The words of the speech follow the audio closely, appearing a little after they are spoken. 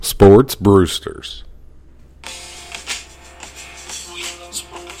Sports Brewsters.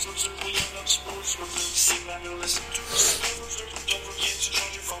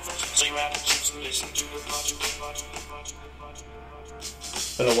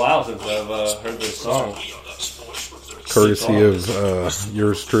 It's been a while since I've heard this song. Courtesy of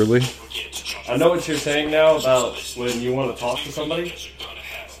yours truly. I know what you're saying now about when you want to talk to somebody.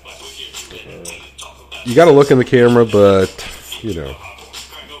 You got to look in the camera, but, you know,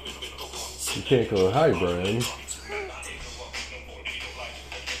 you can't go, hi, Brian.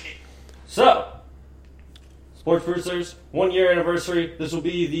 So, Sports Brewsters, 1 year anniversary. This will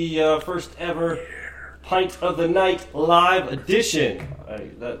be the first ever Pint of the Night live edition.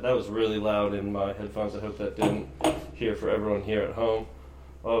 That was really loud in my headphones. I hope that didn't hear for everyone here at home.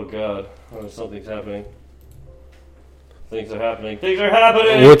 Oh, God. Oh, something's happening. Things are happening. Things are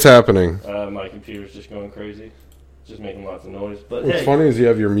happening! What's happening? My computer's just going crazy. It's just making lots of noise. But What's hey, funny is you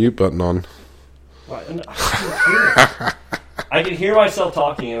have your mute button on. I can hear myself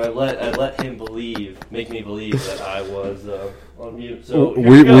talking, and I let him make me believe that I was on mute. So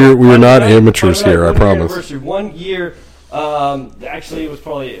we're not amateurs here, I promise. Anniversary, 1 year. Actually, it was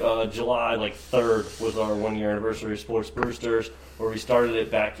probably July 3rd was our 1 year anniversary of Sports Brewsters, where we started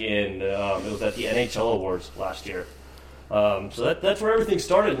it back in. It was at the NHL Awards last year. So that's where everything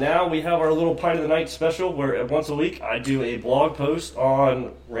started. Now we have our little Pint of the Night special, where once a week I do a blog post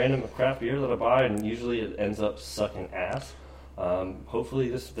on random craft beer that I buy, and usually it ends up sucking ass. Hopefully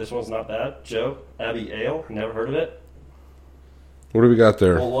this one's not bad. Joe, Abbey Ale, never heard of it. What do we got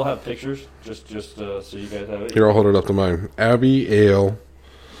there? Well, we'll have pictures, just so you guys have it. Here, I'll hold it up to mine. Abbey Ale.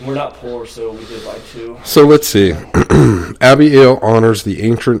 We're not poor, so we did buy two. So let's see. Abbey Ale honors the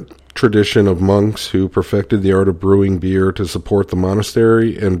ancient tradition of monks who perfected the art of brewing beer to support the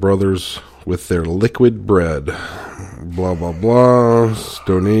monastery and brothers with their liquid bread. Blah, blah, blah.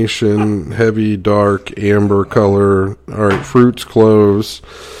 Donation, heavy, dark, amber color. All right, fruits, cloves.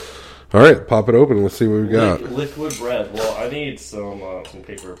 All right, pop it open. Let's see what we got. Liquid bread. Well, I need some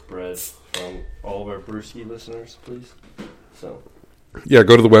paper bread from all of our Brewski listeners, please. So. Yeah,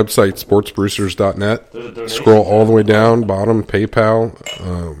 go to the website, sportsbrewsters.net. Scroll all the way down, bottom, PayPal.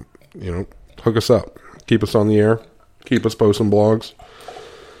 Hook us up. Keep us on the air. Keep us posting blogs.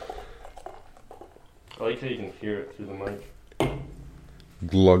 I like how you can hear it through the mic.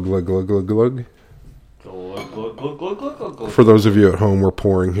 Glug, glug, glug, glug, glug. Glug, glug, glug, glug, glug, glug. For those of you at home, we're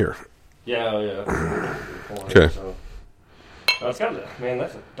pouring here. Yeah. Okay. So. It's got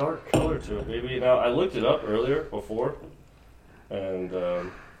that's a dark color to it, baby. Now, I looked it up earlier, before, and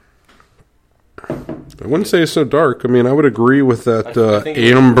I wouldn't say it's so dark. I mean, I would agree with that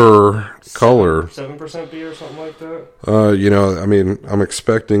amber color. 7% beer or something like that? I'm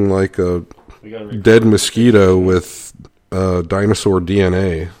expecting like a dead mosquito with dinosaur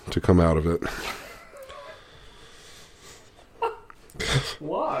DNA to come out of it.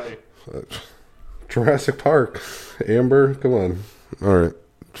 Why? Jurassic Park. Amber, come on. All right.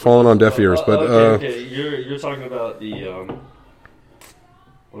 Falling on deaf ears, but... Okay. You're talking about the...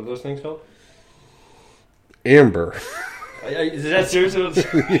 what are those things called? Amber. Is that seriously what the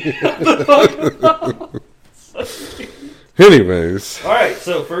fuck? Anyways. All right,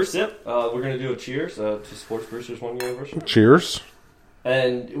 so first sip. We're going to do a cheers to Sports Brewsters 1 year anniversary. Cheers.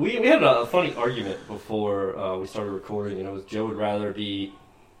 And we had a funny argument before we started recording. Joe would rather be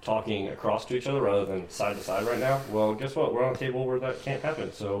talking across to each other rather than side to side right now. Well, guess what? We're on a table where that can't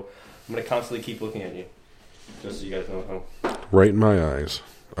happen. So I'm going to constantly keep looking at you, just so you guys know how. Right in my eyes.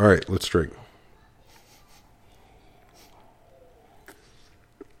 All right, let's drink.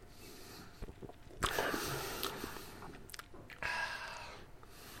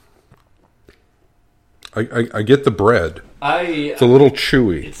 I get the bread. It's a little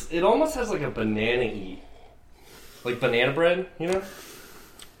chewy. It almost has like a banana-y. Like banana bread,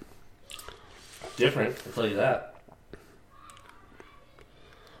 Different, I'll tell you that.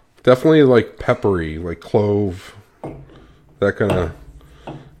 Definitely like peppery, like clove. That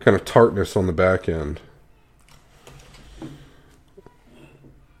kind of tartness on the back end.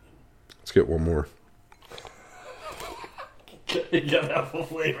 Let's get one more. You got apple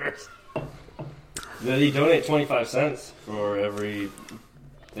flavors. They donate 25 cents for every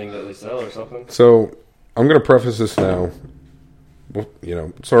thing that they sell or something. So, I'm going to preface this now.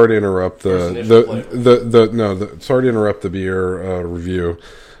 Sorry to interrupt sorry to interrupt the beer review.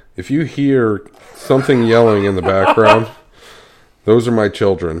 If you hear something yelling in the background, those are my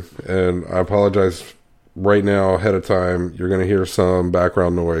children, and I apologize right now ahead of time. You're going to hear some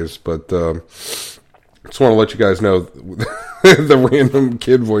background noise, but just want to let you guys know The random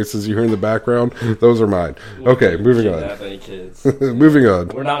kid voices you hear in the background, those are mine. Okay, moving on. That many kids. Moving on.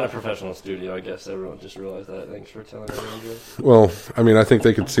 We're not in a professional studio. I guess everyone just realized that. Thanks for telling everyone. Well, I mean, I think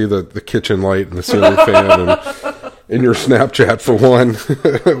they could see the kitchen light and the ceiling fan and in your Snapchat for one,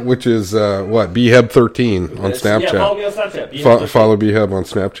 which is what, BHeb13 on Snapchat. Yeah, follow me on Snapchat. Follow BHeb on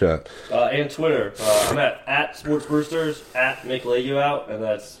Snapchat and Twitter. I'm at Sports Brewsters, at Make Lay You Out, and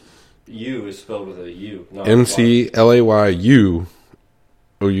that's U is spelled with a U. McLayuout.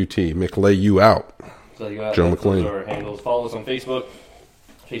 McLay you out. Joe McLean. Those are our handles. Follow us on Facebook.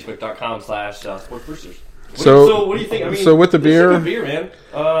 Facebook.com/Sports Brewsters. So what do you think? I mean, so with the beer, it's a good beer, man.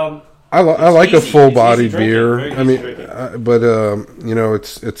 I like easy. a full-bodied It's easy beer. drinking. I mean, Very easy but you know,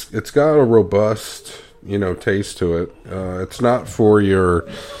 it's got a robust, you know, taste to it. It's not for your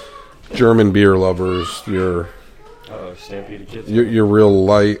German beer lovers. Your Stampede kids. Your real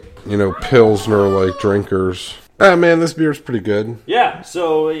light, you know, Pilsner like drinkers. Ah, man, this beer's pretty good. Yeah.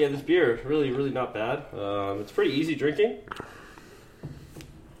 So this beer really, really not bad. It's pretty easy drinking.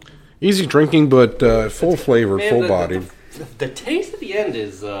 Easy drinking, but full flavored, Man, full bodied. The taste at the end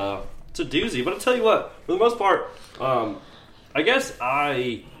is it's a doozy. But I'll tell you what, for the most part, I guess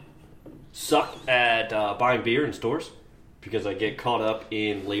I suck at buying beer in stores because I get caught up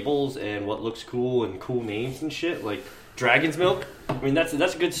in labels and what looks cool and cool names and shit. Like Dragon's Milk. I mean, that's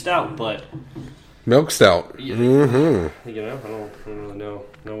a good stout, but Milk stout. yeah, Mm-hmm. you know, I don't really know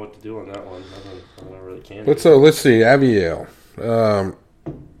what to do on that one. I don't really can. Let's see, Abbey Ale.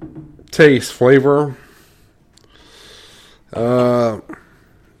 Taste, flavor. I'm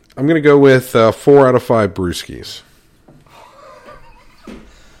going to go with 4 out of 5 brewskis.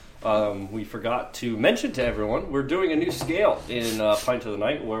 We forgot to mention to everyone, we're doing a new scale in Pint of the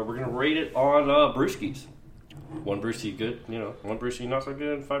Night where we're going to rate it on brewskis. 1 brewski good, you know, 1 brewski not so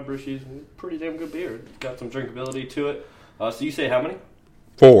good, 5 brewskis, pretty damn good beer. It's got some drinkability to it. So you say how many?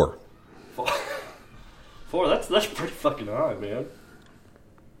 4. 4, that's pretty fucking high, man.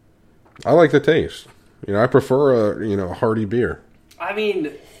 I like the taste. You know, I prefer a hearty beer. I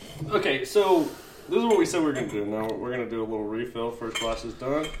mean, okay, so this is what we said we are going to do. Now we're going to do a little refill. First glass is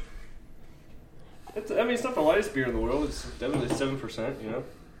done. It's not the lightest beer in the world. It's definitely 7%, you know.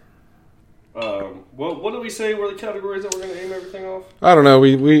 Well, what did we say were the categories that we're going to aim everything off? I don't know.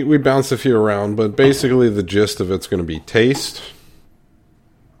 We bounced a few around, but basically the gist of it's going to be taste,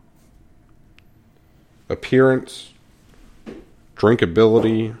 appearance,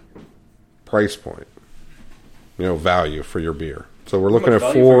 drinkability, price point. You know, value for your beer. So we're looking at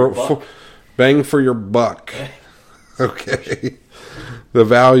 4 bang for your buck. Okay. The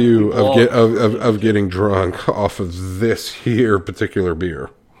value of getting drunk off of this here particular beer.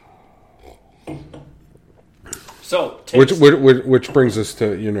 So which brings us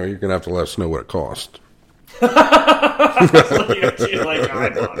to, you know, you're gonna have to let us know what it cost. You're like, I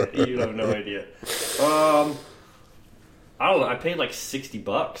bought it. You have no idea. I don't know. I paid like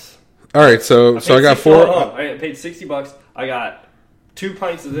 $60. All right, so I got 4. I paid $60. I got 2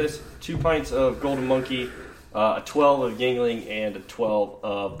 pints of this, 2 pints of Golden Monkey, a 12 of Yingling, and a 12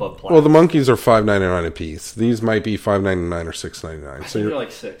 of Bud Platinum. Well, the monkeys are $5.99 a piece. These might be $5.99 or $6.99. So you're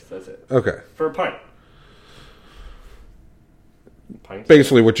like 6. That's it. Okay. For a pint. Pints?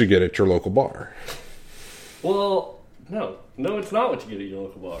 Basically, what you get at your local bar. Well, no, it's not what you get at your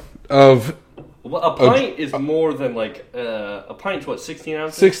local bar. Well, a pint is more than like a pint's what, 16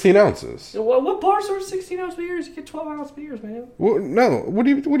 ounces? 16 ounces. What bars are 16-ounce beers? You get 12-ounce beers, man. Well, no, what are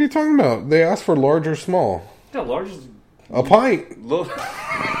you talking about? They asked for large or small. Yeah, large is a pint. Low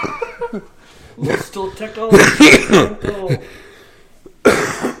still technology.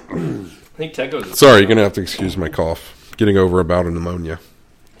 I think Teco's. Sorry, you're gonna have to excuse my cough. Getting over a bout of pneumonia.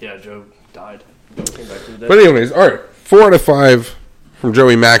 Yeah, Joe died. Joe came back to the dead. But anyways, all right, 4 out of 5 from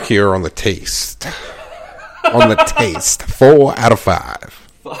Joey Mack here on the taste. On the taste, 4 out of 5.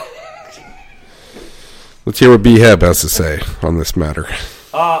 Let's hear what B-Heb has to say on this matter.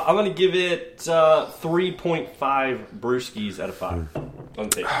 I'm going to give it 3.5 brewskis out of 5 on the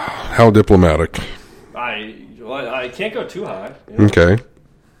taste. How diplomatic. I can't go too high. You know? Okay.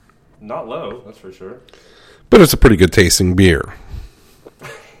 Not low, that's for sure. But it's a pretty good tasting beer.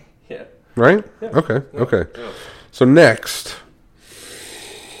 Yeah. Right? Yeah. Okay. Yeah. Okay. Yeah. So next.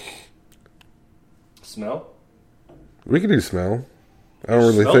 Smell? We can do smell. I don't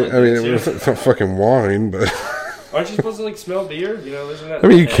really Smell think. it, I mean, too. it's not fucking wine, but. Aren't you supposed to like smell beer? You know, isn't that? I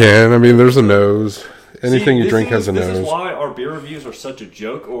mean, you can. I mean, there's a nose. Anything you this drink has a This nose. is why our beer reviews are such a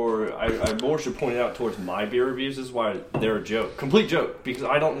joke, or I more should point it out towards my beer reviews. This is why they're a joke. Complete joke, because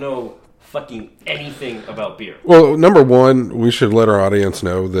I don't know fucking anything about beer. Well, number one, we should let our audience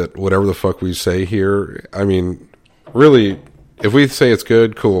know that whatever the fuck we say here, I mean, really, If we say it's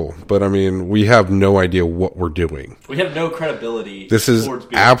good, cool. But I mean, we have no idea what we're doing. We have no credibility. This is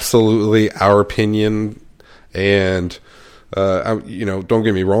absolutely our opinion, and don't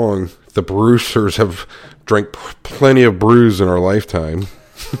get me wrong. The Brewsters have drank plenty of brews in our lifetime,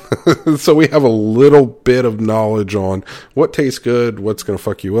 so we have a little bit of knowledge on what tastes good, what's going to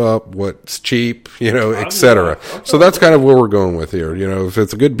fuck you up, what's cheap, etc. So that's kind of where we're going with here. If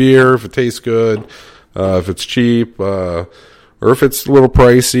it's a good beer, if it tastes good, if it's cheap, or if it's a little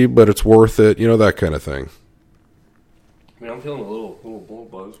pricey but it's worth it, that kind of thing. I mean, I'm feeling a little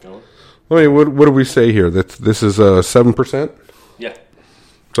buzz going. I mean, what do we say here? That this is 7%? Yeah.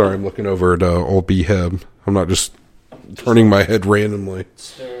 Sorry, I'm looking over at old B-Heb. I'm not just turning my head randomly.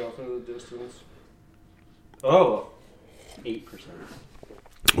 Staring off into the distance. Oh, 8%.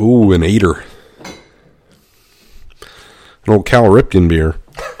 Ooh, an 8er. An old Cal Ripken beer.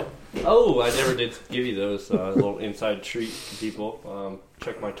 Oh, I never did give you those little inside treat to people.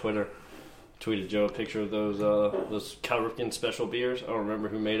 Check my Twitter. Tweeted Joe a picture of those Cal Ripken special beers. I don't remember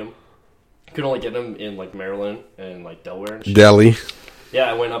who made them. You could only get them in like Maryland and like Delaware and shit. Delhi. Yeah,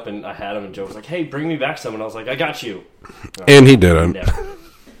 I went up and I had them, and Joe was like, "Hey, bring me back some," and I was like, "I got you." And he didn't. Never.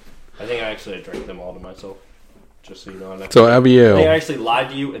 I think I actually drank them all to myself, just so you know. So Abiel, I think I actually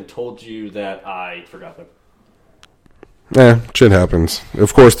lied to you and told you that I forgot them. Shit happens.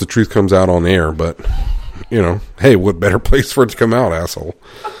 Of course, the truth comes out on air, but hey, what better place for it to come out, asshole?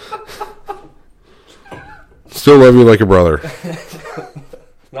 Still love you like a brother.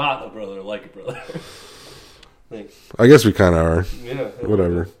 Not a brother, like a brother. Thanks. I guess we kind of are. Yeah.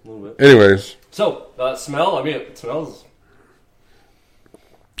 Whatever. A little bit. Anyways. So, smell. I mean, it smells.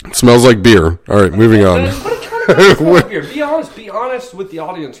 It smells like beer. All right, moving on. But it kind of doesn't smell like beer. Be honest. Be honest with the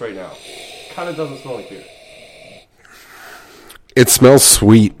audience right now. Kind of doesn't smell like beer. It smells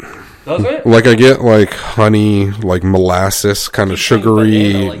sweet. Does it? Like I get like honey, like molasses, kind of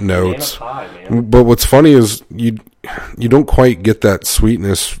sugary banana, notes. Banana pie, man. But what's funny is you don't quite get that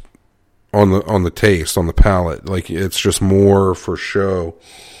sweetness on the taste, on the palate. Like it's just more for show.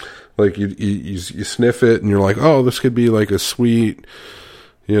 Like you sniff it and you're like, oh, this could be like a sweet,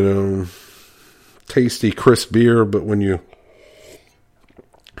 tasty, crisp beer. But when you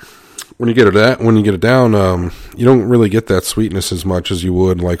get it down, you don't really get that sweetness as much as you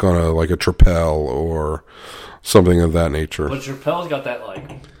would like on a Tripel or something of that nature. But Tripel's got that I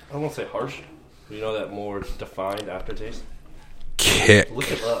don't want to say harsh, that more defined aftertaste. Kick.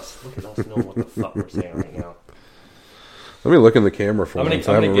 Look at us knowing what the fuck we're saying right now. Let me look in the camera for once.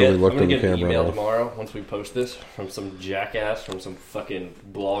 I haven't really looked in the camera. I'm going to get an email tomorrow once we post this from some jackass from some fucking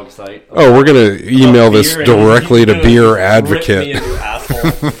blog site. Oh, we're going to email this directly to Beer Advocate. Rip me a new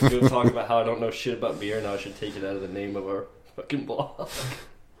asshole. Go talk about how I don't know shit about beer and how I should take it out of the name of our fucking blog.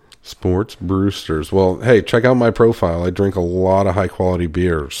 Sports Brewsters. Well, hey, check out my profile. I drink a lot of high-quality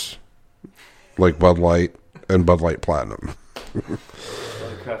beers, like Bud Light and Bud Light Platinum.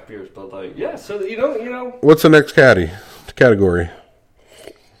 Craft beers, Bud Light. Yeah, so you know. What's the next category?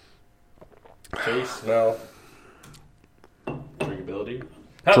 Taste, smell, drinkability.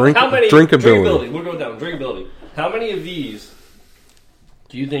 How many drinkability? We'll go down. Drinkability. How many of these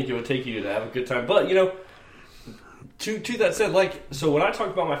do you think it would take you to have a good time? But to that said, so when I talk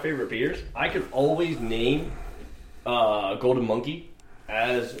about my favorite beers, I could always name Golden Monkey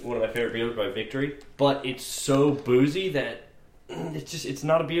as one of my favorite beers by Victory. But it's so boozy that it's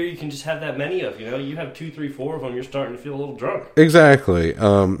not a beer you can just have that many of. You have 2, 3, 4 of them, you're starting to feel a little drunk. Exactly,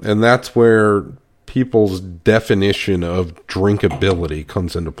 and that's where people's definition of drinkability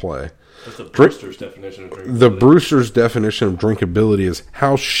comes into play. That's the Brewster's definition of drinkability. The Brewster's definition of drinkability is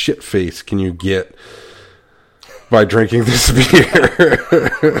how shit-faced can you get by drinking this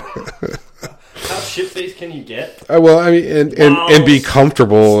beer? How shit-faced can you get? Well, I mean, and be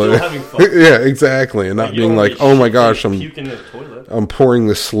comfortable. Still having fun. Yeah, exactly, and not being like, oh my gosh, puking in the toilet. I'm pouring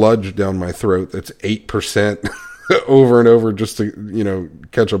this sludge down my throat that's 8% over and over just to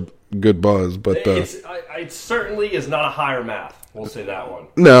catch a good buzz. But it certainly is not a higher math. We'll say that one.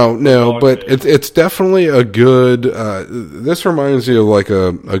 No, but it's definitely a good. This reminds you of like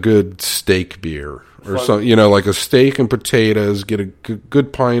a good steak beer or something. Like a steak and potatoes. Get a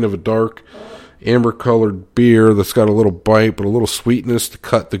good pint of a dark amber-colored beer that's got a little bite, but a little sweetness to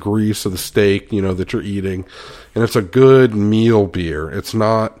cut the grease of the steak, that you're eating. And it's a good meal beer. It's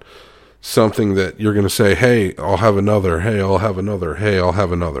not something that you're going to say, hey, I'll have another. Hey, I'll have another. Hey, I'll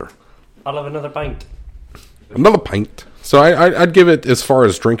have another. I'll have another pint. Another pint. So I'd give it, as far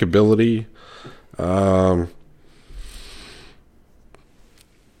as drinkability, 2.5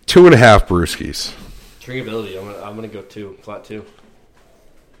 brewskis. Drinkability, I'm gonna go 2, flat 2.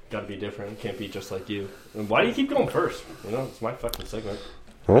 Gotta be different. Can't be just like you. And why do you keep going first? You know, it's my fucking segment.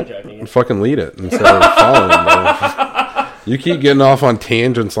 Well, fucking lead it instead of following. You keep getting off on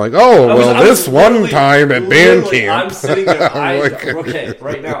tangents like, this one time at band camp. I'm sitting there. Okay,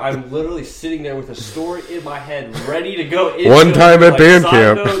 right now I'm literally sitting there with a story in my head, ready to go. One time at band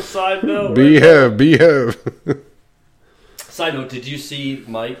camp. Side note. Behave. Side note, did you see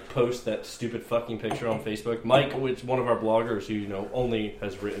Mike post that stupid fucking picture on Facebook? Mike, which one of our bloggers who only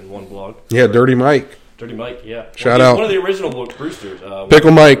has written one blog. Yeah, Dirty Mike. Dirty Mike, yeah. Shout out. One of the original Brewsters.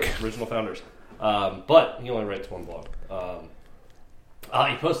 Pickle Mike. Original founders. But he only writes one blog.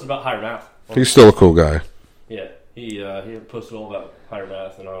 He posted about Higher Math. He's still a cool guy. Yeah, he posted all about Higher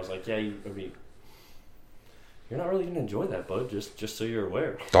Math, and I was like, yeah, you're not really going to enjoy that, bud, just so you're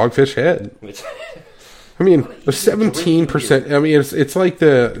aware. Dogfish Head. I mean, the 17%. I mean, it's like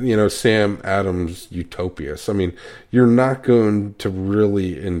the Sam Adams Utopias. I mean, you're not going to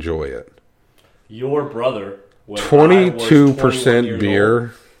really enjoy it. Your brother, 22%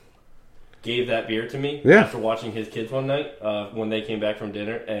 beer, gave that beer to me after watching his kids one night when they came back from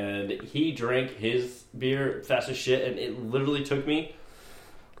dinner, and he drank his beer fast as shit, and it literally took me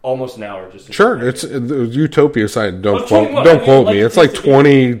almost an hour just to it's the Utopia side. Don't quote me. It's like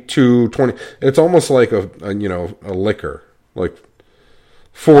 20. It's almost like a liquor, like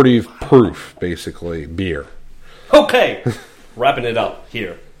 40 proof, basically beer. Okay, wrapping it up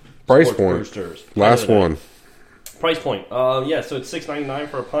here. Price Sports point. Brewsters. Last one. Price point. So it's $6.99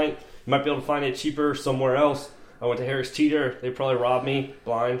 for a pint. You might be able to find it cheaper somewhere else. I went to Harris Teeter. They probably robbed me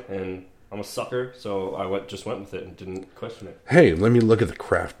blind, and I'm a sucker, so I just went with it and didn't question it. Hey, let me look at the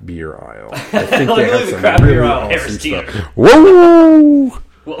craft beer aisle. I think they have some craft beer aisle. Harris Teeter. Whoa!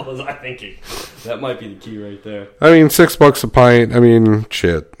 What was I thinking? That might be the key right there. I mean, $6 a pint. I mean,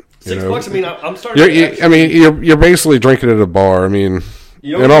 shit. $6. I mean, I'm starting. I mean, you're basically drinking at a bar. I mean,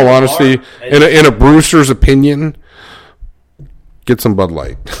 in all honesty, in a Brewster's opinion, get some Bud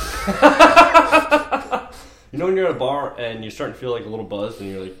Light. When you're at a bar and you're starting to feel like a little buzzed and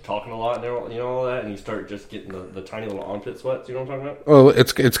you're like talking a lot and all that, and you start just getting the tiny little armpit sweats. You know what I'm talking about? Well,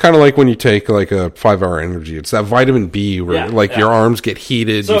 it's kind of like when you take like a 5-hour energy. It's that vitamin B where your arms get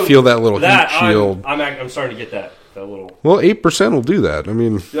heated. So you feel that little heat shield. I'm starting to get that little. Well, 8% will do that. I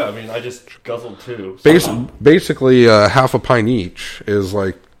mean, I just guzzled 2. Basically, half a pint each is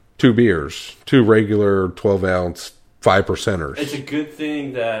like 2 beers, 2 regular 12-ounce 5%ers. It's a good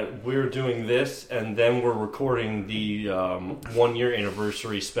thing that we're doing this, and then we're recording the 1-year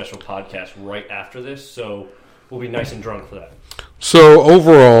anniversary special podcast right after this, so we'll be nice and drunk for that. So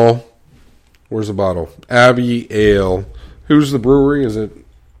overall, where's the bottle? Abbey Ale. Who's the brewery? Is it?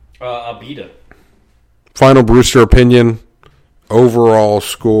 Abita. Final Brewster opinion. Overall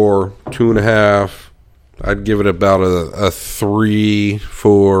score 2.5. I'd give it about a 3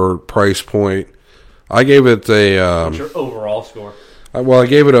 for price point. I gave it a. What's your overall score? I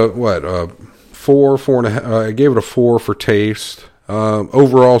gave it a 4, 4.5. I gave it a 4 for taste.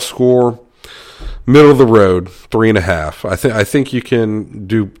 Overall score, middle of the road, 3.5. I think you can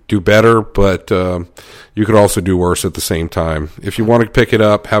do better, but you could also do worse at the same time. If you want to pick it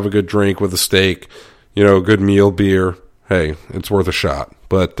up, have a good drink with a steak, a good meal beer. Hey, it's worth a shot.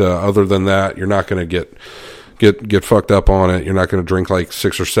 But other than that, you're not going to get fucked up on it. You're not going to drink like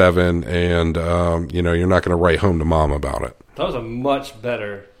 6 or 7, and you're not going to write home to mom about it. That was a much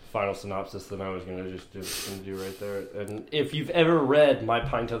better final synopsis than I was going to just do right there. And if you've ever read My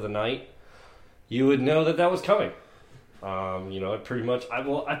Pint of the Night, you would know that was coming. Pretty much.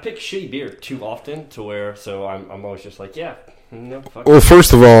 I pick shitty beer too often to where, so I'm always just like, fuck. Well,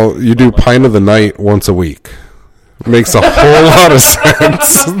 first of all, you do Pint of the Night once a week. Makes a whole lot of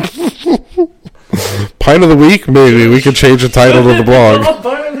sense. Pint of the Week? Maybe. We could change the title to the blog.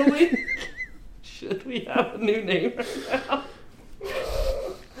 Pint of the Week? Should we have a new name right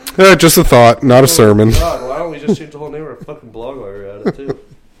now? Just a thought, not a sermon. God, why don't we just change the whole name of our fucking blog while we're at it, too?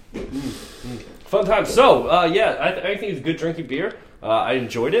 Fun time. So, I think it's a good drinking beer. I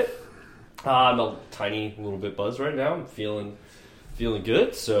enjoyed it. I'm a tiny little bit buzzed right now. I'm feeling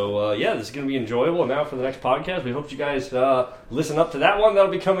good. So, this is going to be enjoyable. Now for the next podcast, we hope you guys listen up to that one.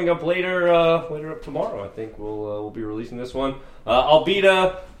 That'll be coming up later up tomorrow. I think we'll be releasing this one.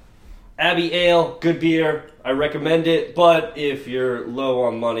 Albita, Abbey Ale, good beer. I recommend it. But if you're low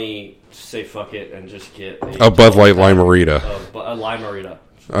on money, just say fuck it and just get a Bud Light Lime-A-Rita. A Lime-A-Rita.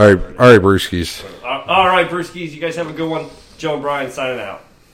 All right, brewskis. All right, brewskis. You guys have a good one. Joe and Brian signing out.